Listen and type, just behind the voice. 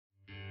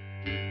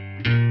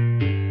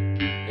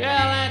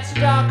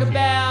talk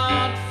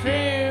about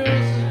fears.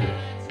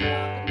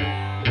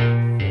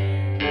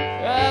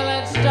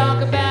 Let's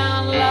talk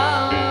about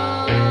love.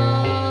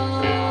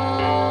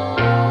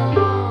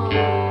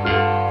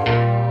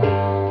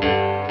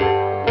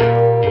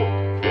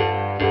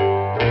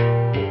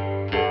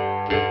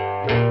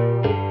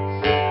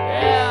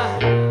 Yeah,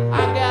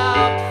 I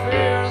got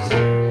fears,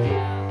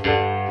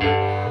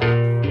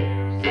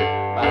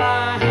 but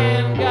I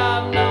ain't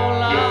got no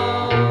love.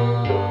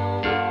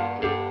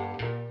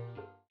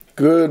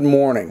 Good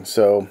morning.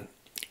 So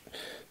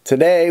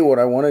today what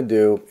I want to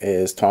do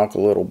is talk a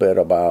little bit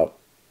about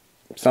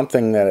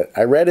something that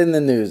I read in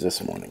the news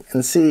this morning.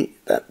 And see,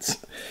 that's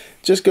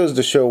just goes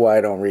to show why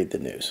I don't read the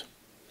news.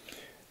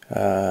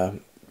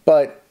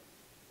 But,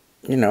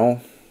 you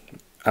know,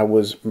 I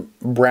was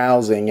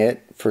browsing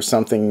it for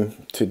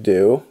something to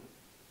do,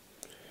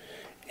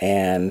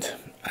 and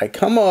I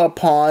come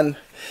upon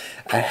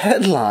a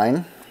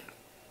headline,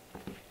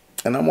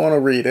 and I want to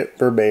read it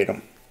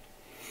verbatim.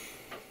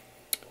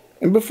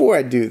 And before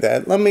I do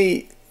that, let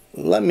me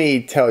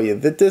tell you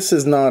that this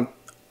is not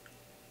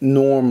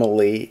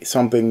normally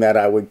something that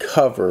I would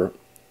cover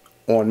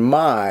on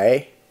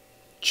my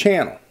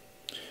channel.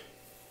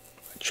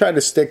 I try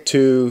to stick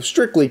to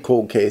strictly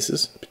cold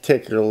cases,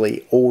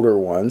 particularly older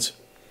ones,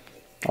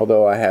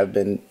 although I have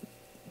been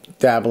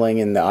dabbling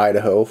in the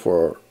Idaho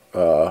for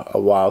a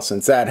while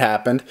since that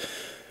happened.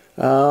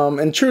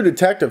 And true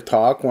detective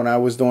talk, when I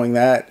was doing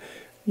that,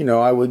 you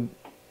know, I would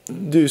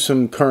do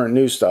some current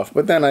news stuff,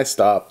 but then I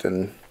stopped.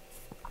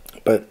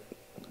 But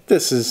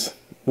this is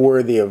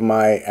worthy of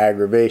my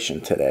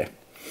aggravation today.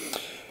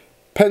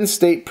 Penn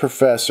State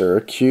professor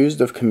accused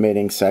of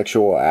committing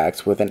sexual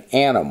acts with an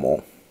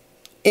animal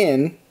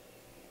in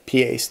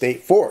PA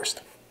State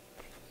Forest.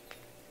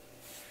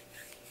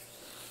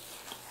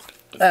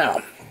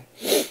 Now,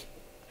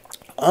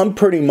 I'm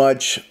pretty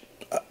much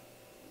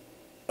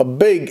a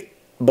big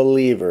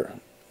believer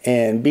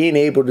in being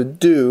able to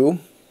do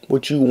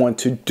what you want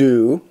to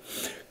do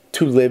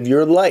to live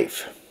your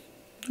life.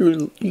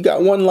 You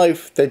got one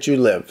life that you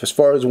live, as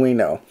far as we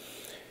know.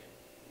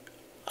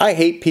 I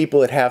hate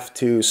people that have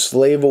to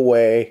slave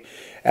away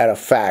at a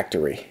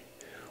factory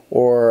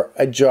or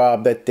a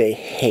job that they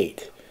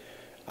hate.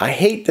 I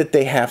hate that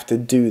they have to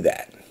do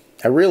that.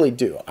 I really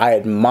do. I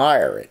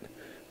admire it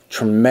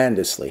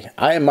tremendously.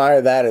 I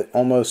admire that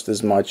almost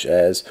as much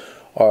as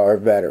our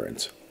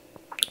veterans.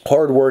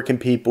 Hard-working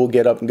people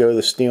get up and go to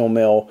the steel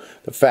mill,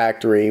 the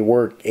factory,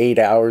 work 8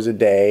 hours a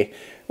day,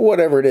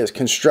 whatever it is,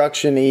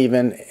 construction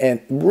even, and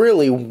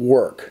really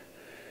work.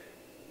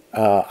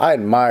 I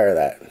admire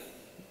that.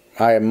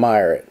 I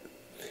admire it.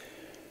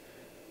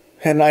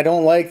 And I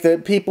don't like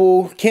that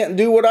people can't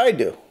do what I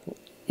do.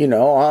 You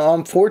know,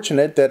 I'm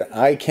fortunate that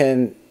I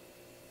can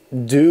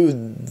do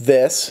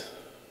this,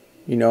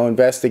 you know,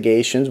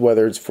 investigations,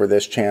 whether it's for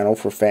this channel,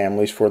 for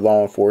families, for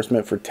law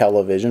enforcement, for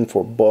television,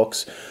 for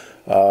books,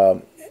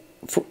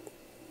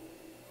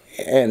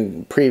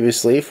 and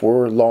previously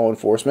for law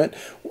enforcement.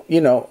 You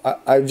know,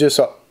 I've just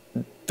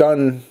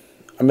done,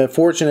 I've been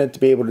fortunate to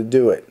be able to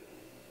do it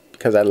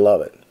because I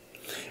love it.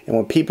 And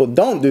when people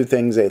don't do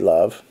things they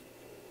love,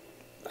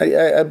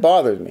 it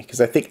bothers me, because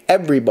I think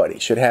everybody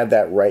should have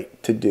that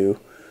right to do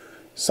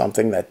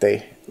something that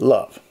they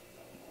love.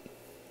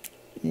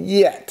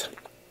 Yet,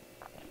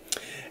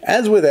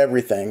 as with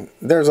everything,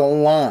 there's a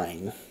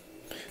line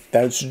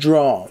that's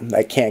drawn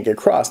that can't get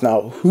crossed.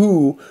 Now,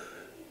 who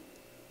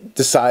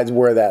decides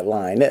where that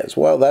line is?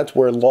 Well, that's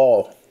where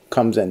law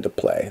comes into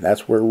play.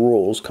 That's where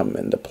rules come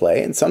into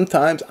play. And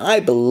sometimes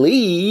I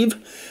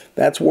believe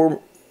that's where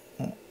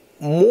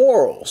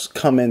morals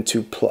come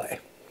into play.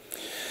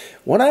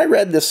 When I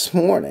read this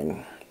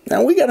morning,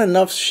 now we got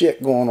enough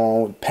shit going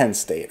on with Penn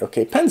State.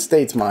 Okay, Penn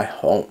State's my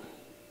home.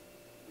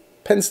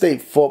 Penn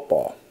State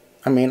football.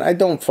 I mean, I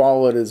don't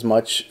follow it as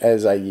much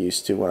as I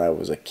used to when I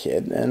was a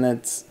kid, and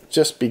it's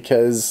just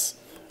because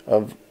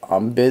of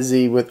I'm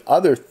busy with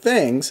other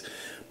things.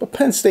 But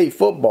Penn State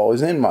football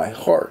is in my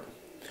heart.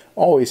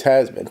 Always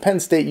has been. Penn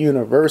State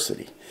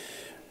University.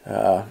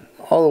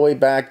 All the way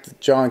back to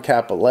John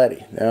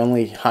Capelletti, the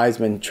only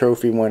Heisman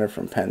Trophy winner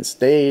from Penn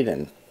State.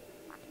 And,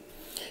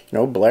 you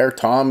know, Blair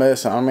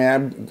Thomas. I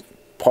mean,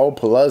 Paul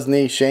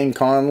Peluzny, Shane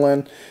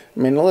Conlon. I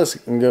mean, the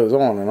list goes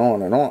on and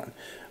on and on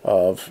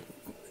of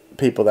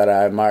people that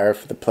I admire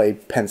to play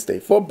Penn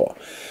State football.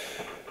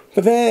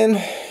 But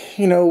then,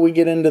 you know, we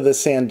get into the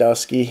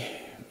Sandusky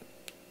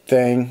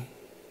thing.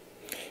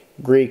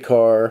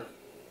 Greekar.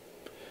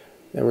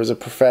 There was a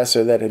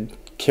professor that had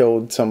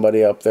killed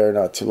somebody up there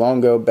not too long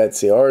ago,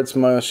 Betsy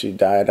Artsma. She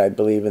died, I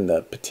believe, in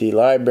the Petit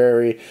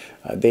Library.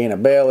 Dana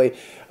Bailey.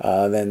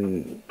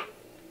 Then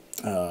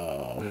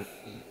the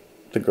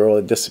girl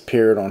that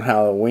disappeared on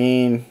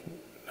Halloween.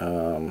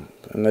 And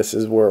this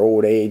is where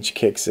old age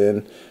kicks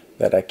in,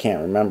 that I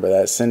can't remember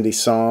that. Cindy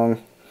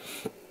Song.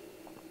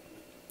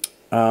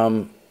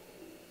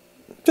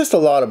 Just a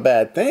lot of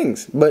bad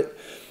things. But,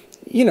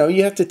 you know,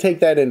 you have to take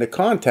that into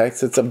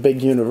context. It's a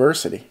big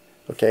university.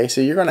 Okay,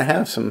 so you're going to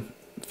have some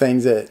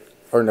things that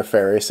are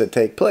nefarious that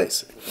take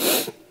place.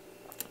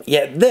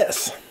 Yet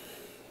this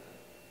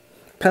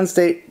Penn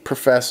State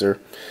professor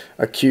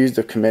accused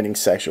of committing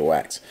sexual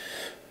acts.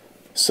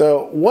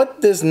 So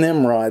what this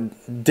Nimrod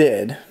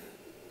did,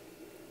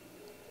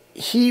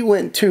 he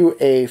went to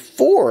a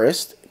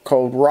forest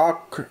called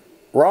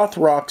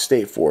Rock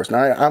State Forest.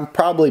 Now, I've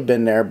probably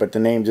been there, but the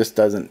name just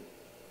doesn't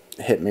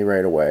hit me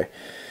right away.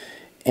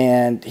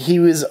 And he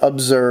was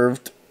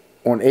observed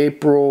on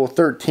April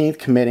 13th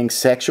committing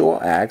sexual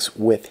acts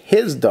with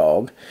his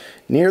dog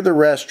near the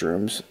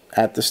restrooms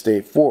at the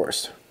state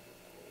forest.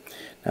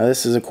 Now,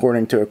 this is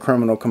according to a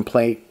criminal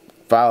complaint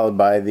filed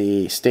by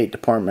the State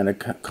Department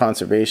of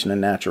Conservation and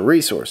Natural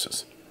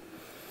Resources.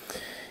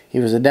 He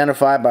was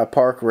identified by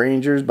park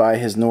rangers by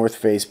his North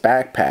Face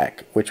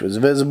backpack, which was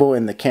visible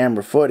in the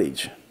camera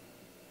footage.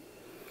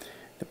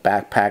 The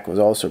backpack was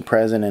also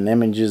present in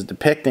images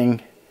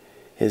depicting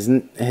his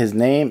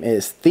name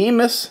is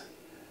Themis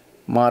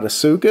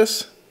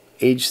Matasukas,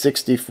 age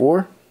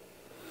 64.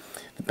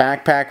 The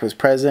backpack was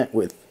present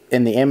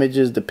in the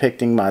images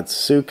depicting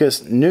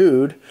Matasukas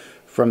nude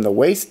from the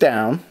waist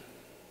down,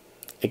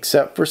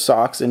 except for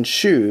socks and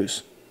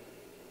shoes,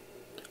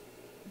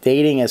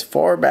 dating as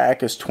far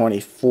back as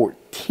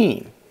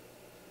 2014.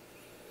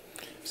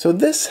 So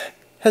this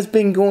has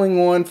been going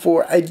on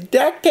for a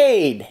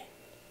decade.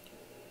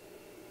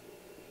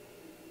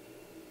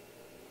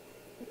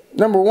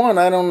 Number one,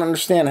 I don't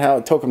understand how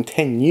it took him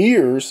 10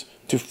 years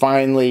to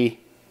finally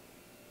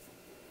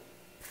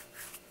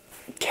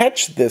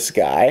catch this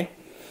guy.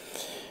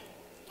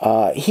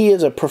 He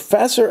is a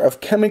professor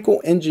of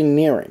chemical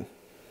engineering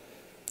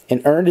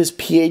and earned his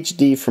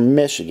PhD from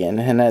Michigan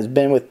and has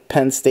been with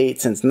Penn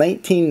State since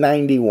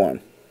 1991.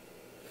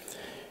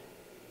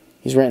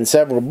 He's written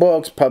several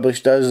books,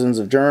 published dozens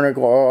of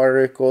journal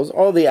articles,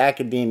 all the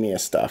academia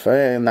stuff.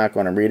 I'm not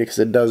going to read it because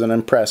it doesn't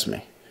impress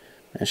me.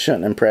 It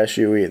shouldn't impress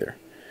you either.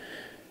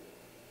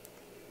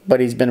 But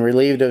he's been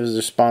relieved of his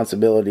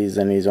responsibilities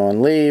and he's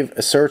on leave.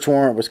 A search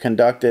warrant was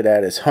conducted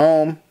at his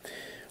home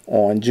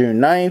on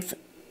June 9th,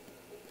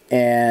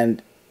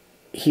 and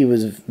he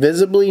was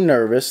visibly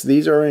nervous.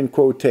 These are in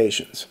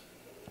quotations.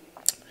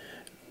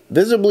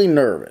 Visibly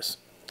nervous,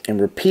 and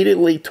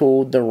repeatedly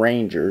told the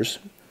rangers,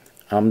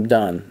 "I'm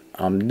done.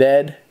 I'm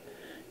dead.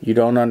 You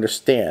don't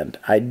understand.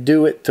 I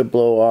do it to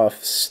blow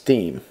off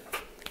steam."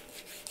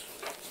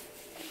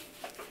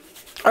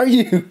 Are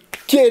you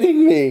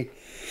kidding me?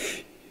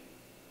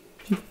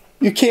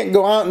 You can't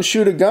go out and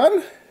shoot a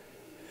gun?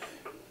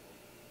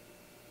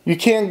 You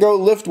can't go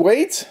lift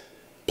weights?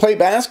 Play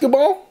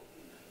basketball?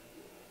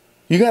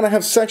 You gotta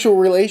have sexual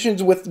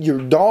relations with your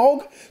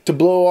dog to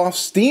blow off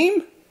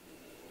steam?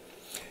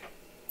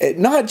 And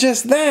not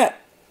just that.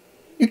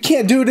 You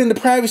can't do it in the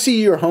privacy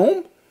of your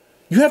home.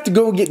 You have to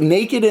go get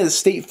naked in a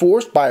state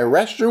forest by a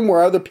restroom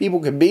where other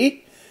people can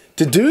be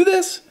to do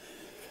this?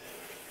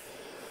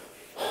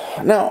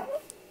 Now,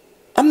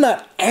 I'm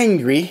not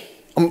angry.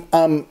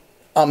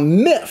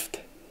 I'm miffed.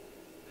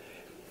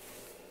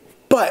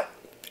 But,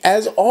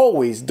 as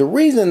always, the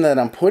reason that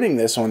I'm putting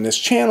this on this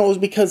channel is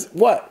because,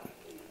 what?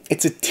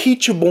 It's a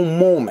teachable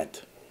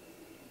moment.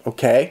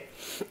 Okay?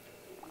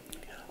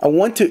 I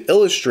want to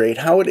illustrate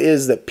how it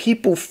is that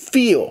people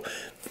feel.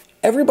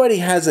 Everybody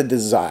has a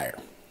desire,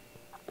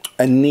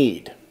 a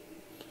need.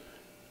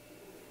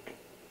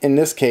 In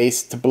this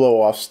case, to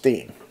blow off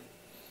steam.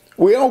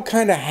 We all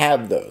kind of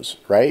have those,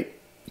 right?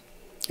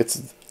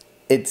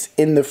 It's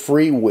in the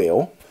free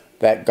will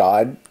that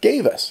God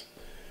gave us.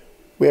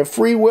 We have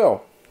free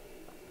will.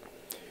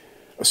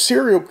 A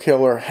serial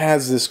killer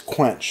has this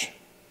quench.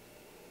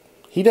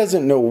 He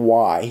doesn't know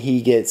why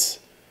he gets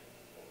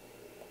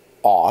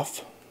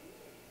off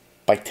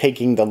by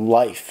taking the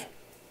life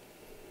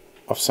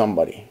of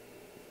somebody,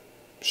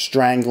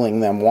 strangling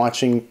them,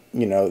 watching,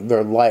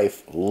 their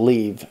life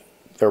leave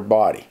their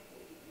body.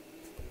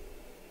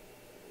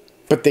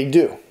 But they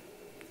do.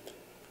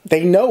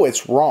 They know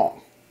it's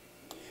wrong,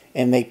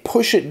 and they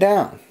push it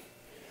down.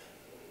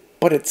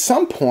 But at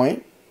some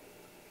point,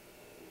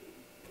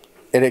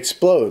 it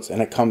explodes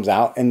and it comes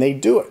out and they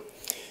do it.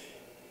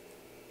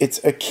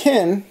 It's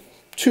akin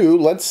to,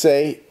 let's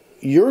say,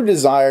 your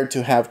desire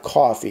to have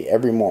coffee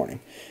every morning.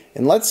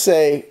 And let's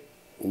say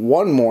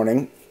one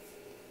morning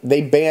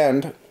they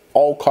banned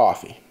all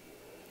coffee.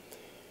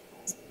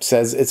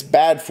 Says it's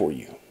bad for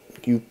you.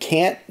 You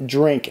can't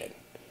drink it.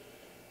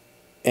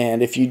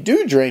 And if you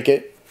do drink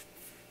it,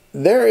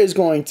 there is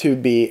going to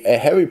be a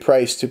heavy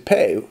price to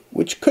pay,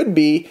 which could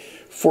be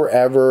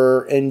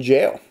forever in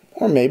jail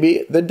or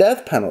maybe the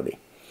death penalty.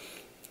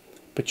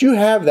 But you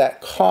have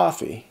that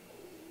coffee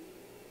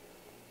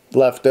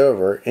left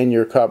over in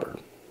your cupboard.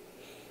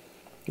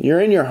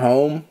 You're in your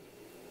home.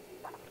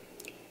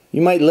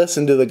 You might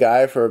listen to the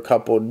guy for a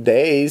couple of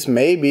days,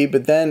 maybe,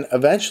 but then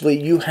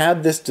eventually you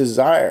have this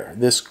desire,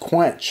 this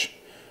quench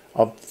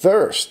of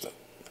thirst.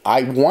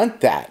 I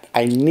want that.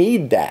 I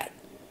need that.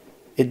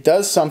 It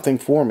does something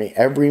for me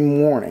every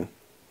morning.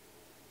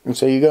 And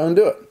so you go and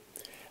do it.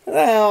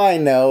 Now, I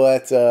know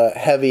that's a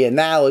heavy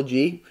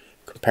analogy,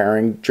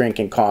 comparing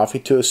drinking coffee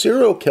to a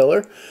serial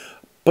killer,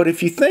 but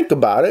if you think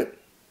about it,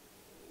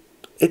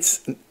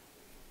 it's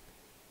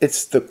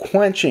the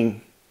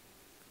quenching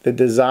the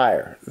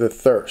desire, the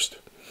thirst.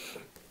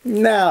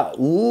 Now,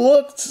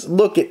 let's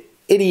look at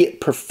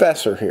idiot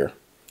professor here,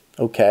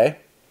 okay?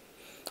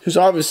 Who's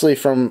obviously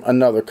from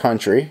another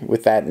country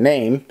with that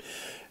name.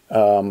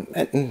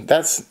 And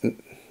that's,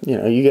 you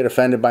know, you get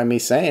offended by me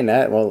saying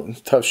that. Well,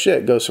 tough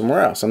shit, go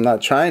somewhere else. I'm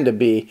not trying to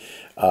be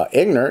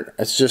ignorant.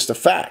 It's just a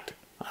fact.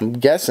 I'm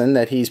guessing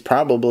that he's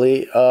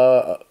probably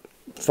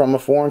from a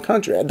foreign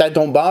country. That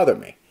don't bother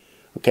me.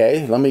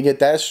 Okay, let me get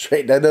that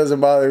straight. That doesn't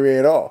bother me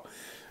at all.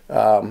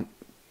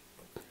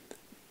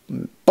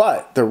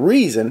 But the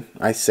reason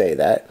I say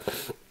that,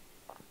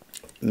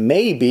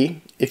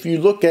 maybe if you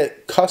look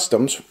at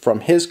customs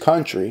from his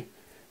country,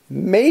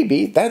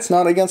 maybe that's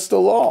not against the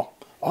law.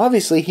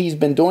 Obviously, he's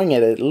been doing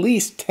it at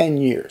least 10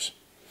 years.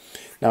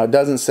 Now, it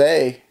doesn't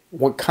say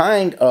what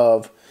kind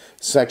of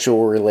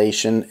sexual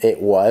relation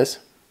it was.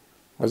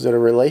 Was it a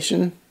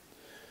relation?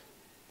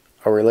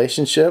 A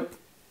relationship?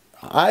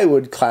 I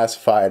would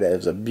classify it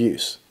as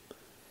abuse.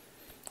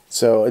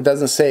 So it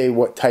doesn't say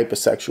what type of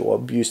sexual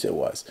abuse it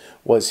was.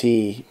 Was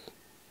he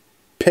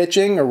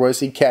pitching or was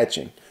he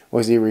catching?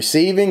 Was he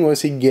receiving?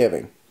 Was he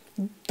giving?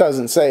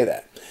 Doesn't say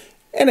that.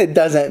 And it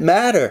doesn't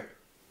matter.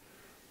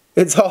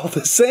 It's all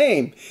the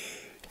same.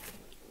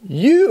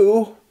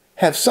 You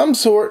have some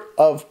sort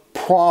of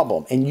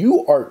problem and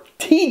you are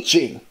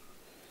teaching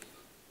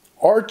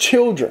our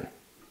children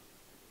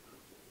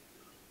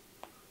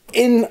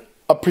in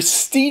a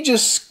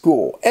prestigious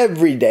school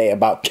every day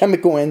about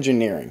chemical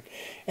engineering.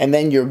 And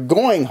then you're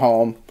going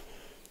home,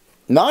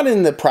 not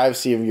in the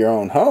privacy of your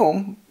own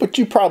home, but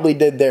you probably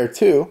did there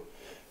too.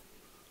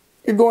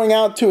 You're going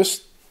out to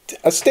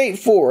a state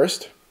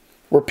forest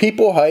where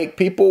people hike,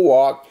 people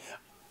walk.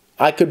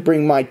 I could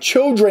bring my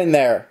children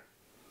there.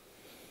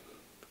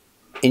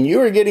 And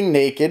you are getting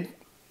naked,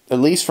 at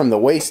least from the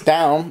waist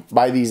down,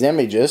 by these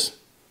images.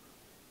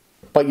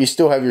 But you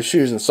still have your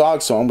shoes and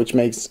socks on, which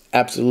makes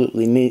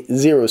absolutely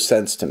zero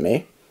sense to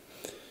me.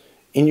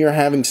 And you're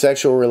having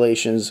sexual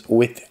relations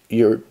with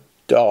your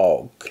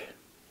dog.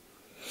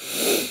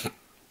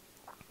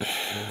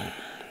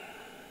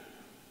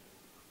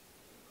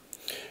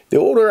 The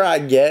older I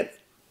get,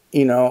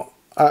 you know,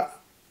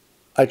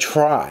 I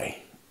try.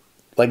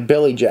 Like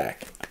Billy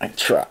Jack, I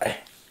try.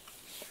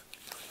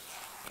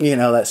 You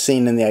know, that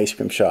scene in the ice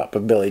cream shop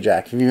of Billy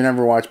Jack. If you've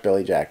never watched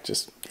Billy Jack, you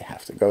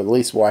have to go at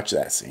least watch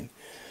that scene.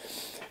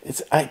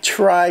 I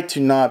try to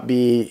not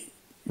be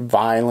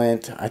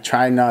violent. I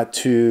try not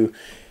to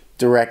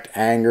direct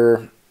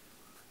anger.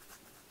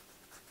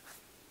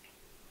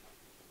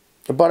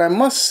 But I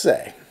must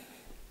say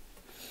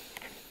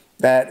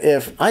that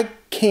if I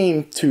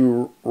came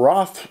to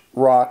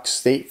Rock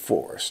State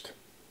Forest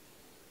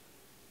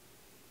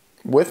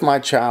with my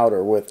child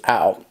or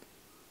without,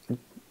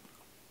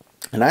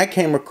 and I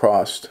came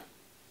across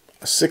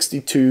a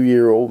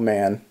 62-year-old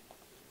man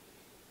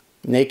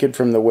naked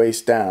from the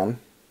waist down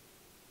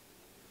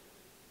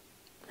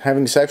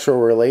having sexual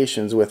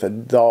relations with a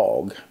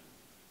dog,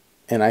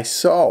 and I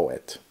saw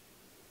it,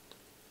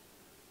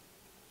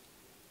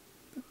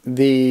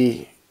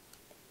 the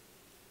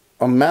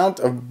amount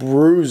of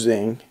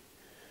bruising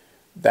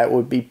that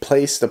would be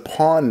placed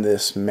upon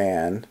this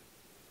man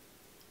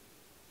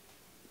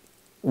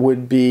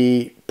would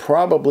be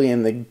probably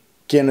in the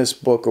Guinness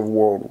Book of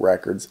World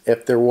Records,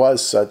 if there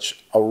was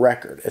such a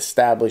record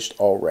established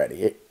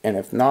already. And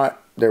if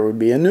not, there would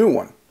be a new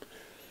one.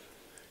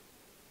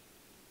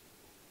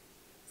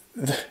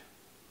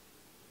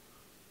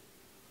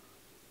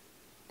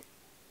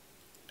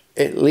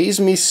 It leaves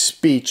me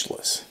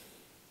speechless.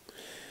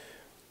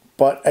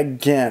 But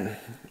again,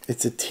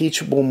 it's a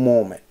teachable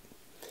moment.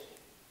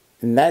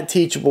 And that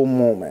teachable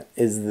moment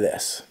is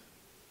this.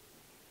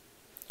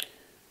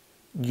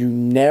 You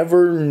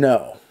never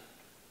know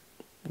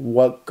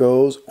what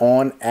goes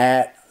on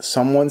at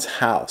someone's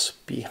house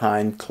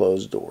behind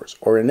closed doors.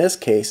 Or in this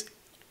case,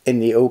 in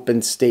the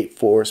open state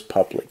forest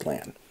public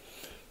land.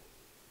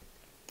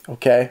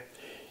 Okay?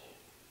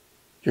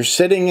 You're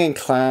sitting in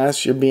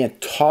class, you're being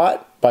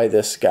taught by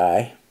this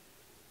guy,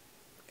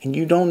 and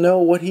you don't know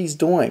what he's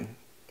doing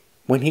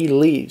when he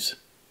leaves.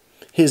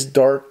 His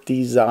dark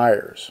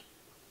desires.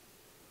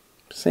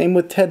 Same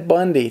with Ted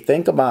Bundy.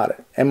 Think about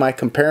it. Am I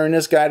comparing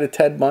this guy to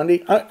Ted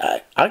Bundy?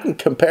 I can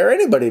compare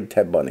anybody to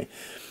Ted Bundy.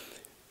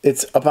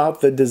 It's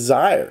about the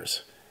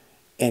desires.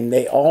 And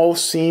they all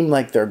seem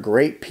like they're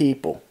great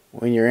people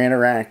when you're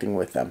interacting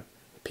with them.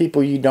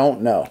 People you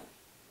don't know.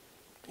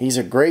 He's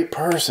a great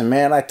person,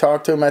 man. I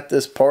talked to him at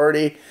this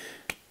party.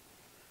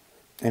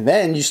 And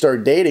then you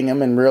start dating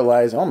him and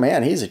realize, oh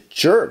man, he's a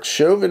jerk,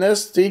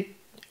 chauvinistic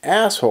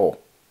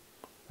asshole.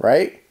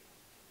 Right?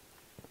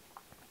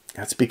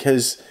 That's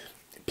because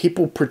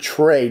people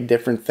portray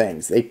different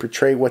things. They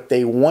portray what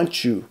they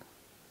want you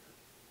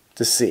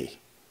to see.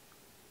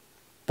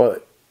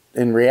 But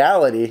in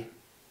reality,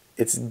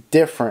 it's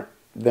different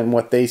than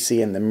what they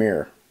see in the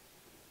mirror.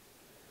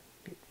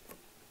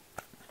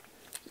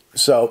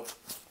 So,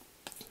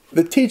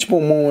 the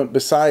teachable moment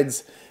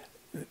besides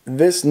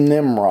this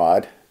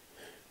Nimrod,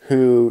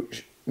 who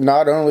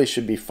not only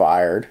should be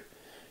fired,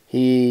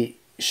 he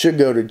should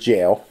go to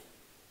jail.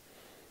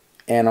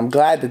 And I'm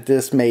glad that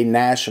this made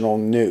national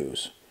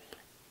news.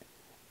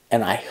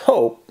 And I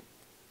hope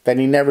that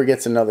he never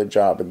gets another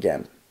job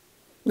again.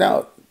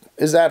 Now,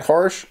 is that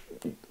harsh?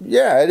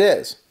 Yeah, it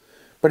is.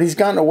 But he's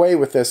gotten away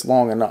with this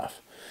long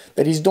enough.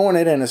 That he's doing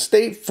it in a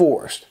state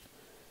forest.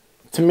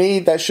 To me,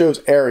 that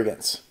shows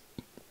arrogance.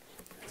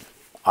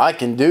 I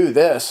can do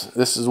this.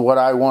 This is what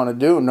I want to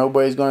do.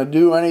 Nobody's going to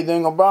do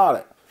anything about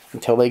it.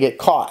 Until they get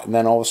caught. And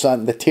then all of a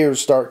sudden the tears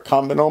start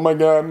coming. Oh my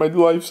God, my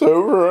life's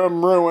over.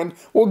 I'm ruined.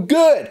 Well,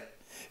 good.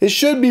 It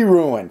should be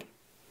ruined.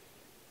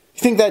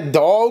 You think that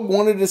dog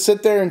wanted to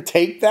sit there and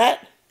take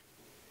that?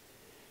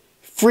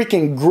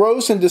 Freaking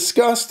gross and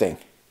disgusting.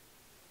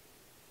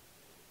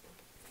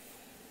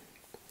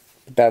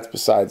 But that's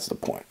besides the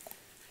point.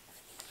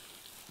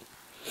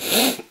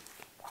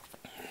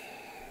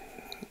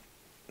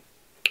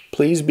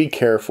 Please be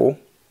careful.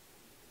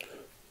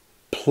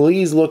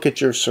 Please look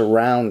at your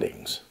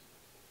surroundings.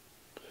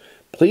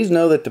 Please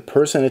know that the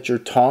person that you're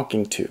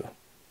talking to,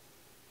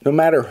 no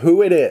matter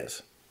who it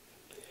is,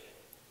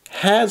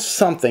 has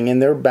something in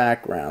their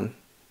background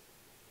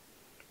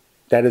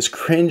that is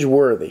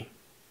cringeworthy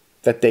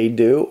that they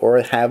do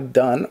or have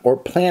done or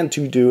plan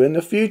to do in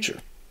the future.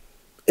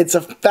 It's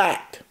a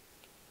fact.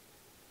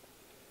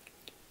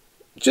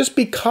 Just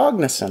be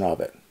cognizant of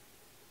it.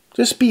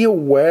 Just be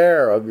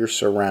aware of your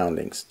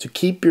surroundings to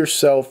keep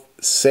yourself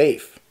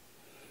safe.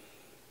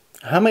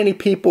 How many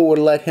people would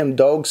let him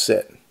dog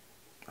sit?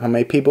 How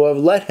many people have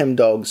let him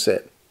dog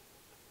sit?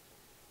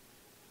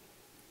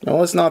 Now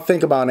let's not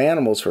think about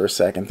animals for a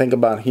second. Think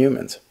about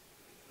humans.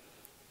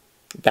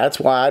 That's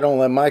why I don't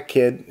let my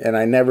kid, and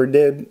I never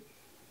did,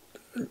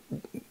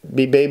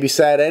 be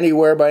babysat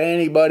anywhere by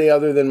anybody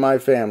other than my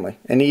family.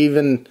 And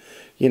even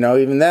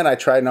then I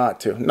try not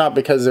to. Not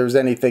because there's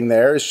anything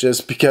there. It's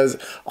just because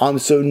I'm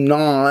so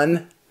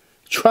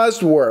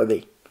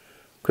non-trustworthy.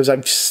 Because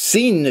I've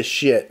seen this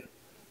shit.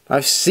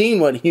 I've seen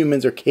what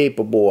humans are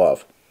capable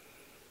of.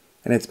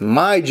 And it's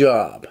my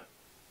job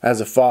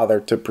as a father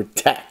to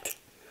protect.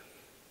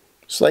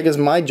 Just like it's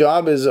my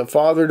job as a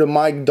father to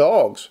my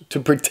dogs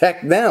to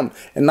protect them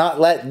and not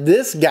let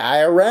this guy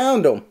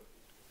around them.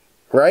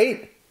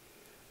 Right?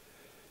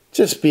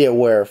 Just be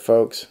aware,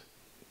 folks.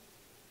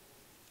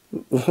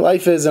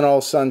 Life isn't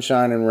all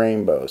sunshine and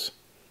rainbows.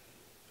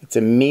 It's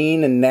a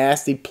mean and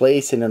nasty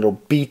place, and it'll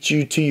beat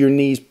you to your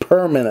knees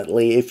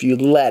permanently if you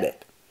let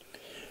it.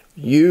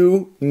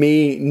 You,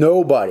 me,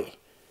 nobody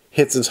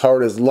hits as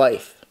hard as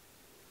life.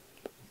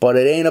 But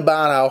it ain't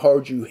about how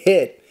hard you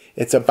hit.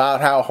 It's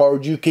about how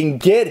hard you can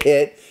get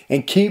hit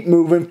and keep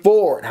moving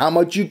forward. How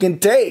much you can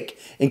take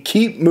and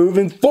keep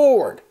moving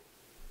forward.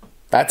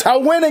 That's how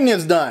winning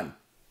is done.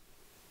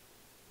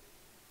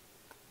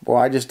 Well,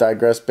 I just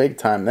digressed big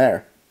time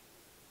there.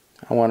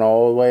 I went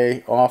all the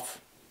way off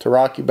to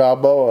Rocky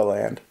Balboa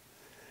land.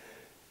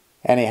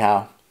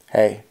 Anyhow,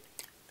 hey,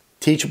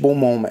 teachable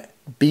moment.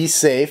 Be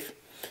safe.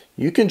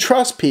 You can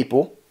trust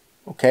people,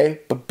 okay,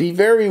 but be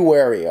very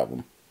wary of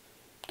them.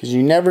 Because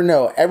you never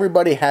know.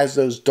 Everybody has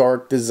those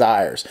dark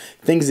desires.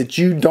 Things that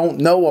you don't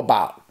know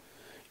about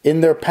in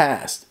their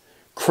past.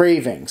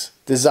 Cravings,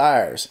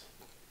 desires.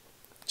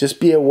 Just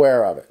be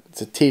aware of it.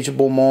 It's a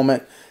teachable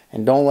moment.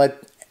 And don't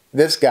let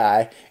this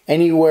guy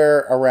anywhere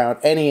around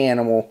any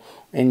animal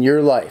in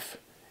your life.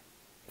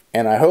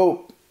 And I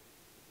hope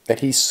that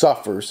he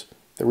suffers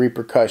the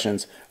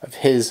repercussions of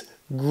his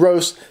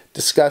gross,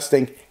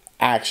 disgusting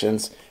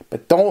actions.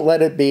 But don't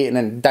let it be an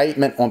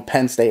indictment on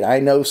Penn State. I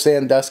know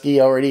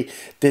Sandusky already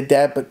did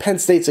that, but Penn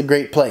State's a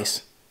great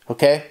place.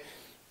 Okay?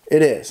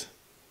 It is.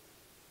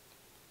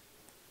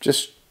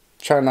 Just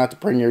try not to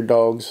bring your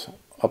dogs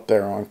up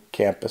there on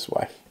campus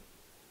while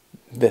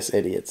this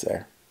idiot's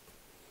there.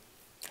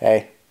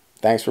 Hey,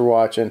 thanks for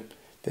watching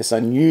this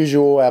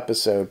unusual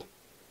episode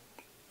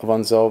of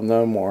Unsolved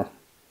No More.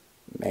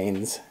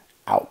 Mains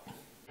out.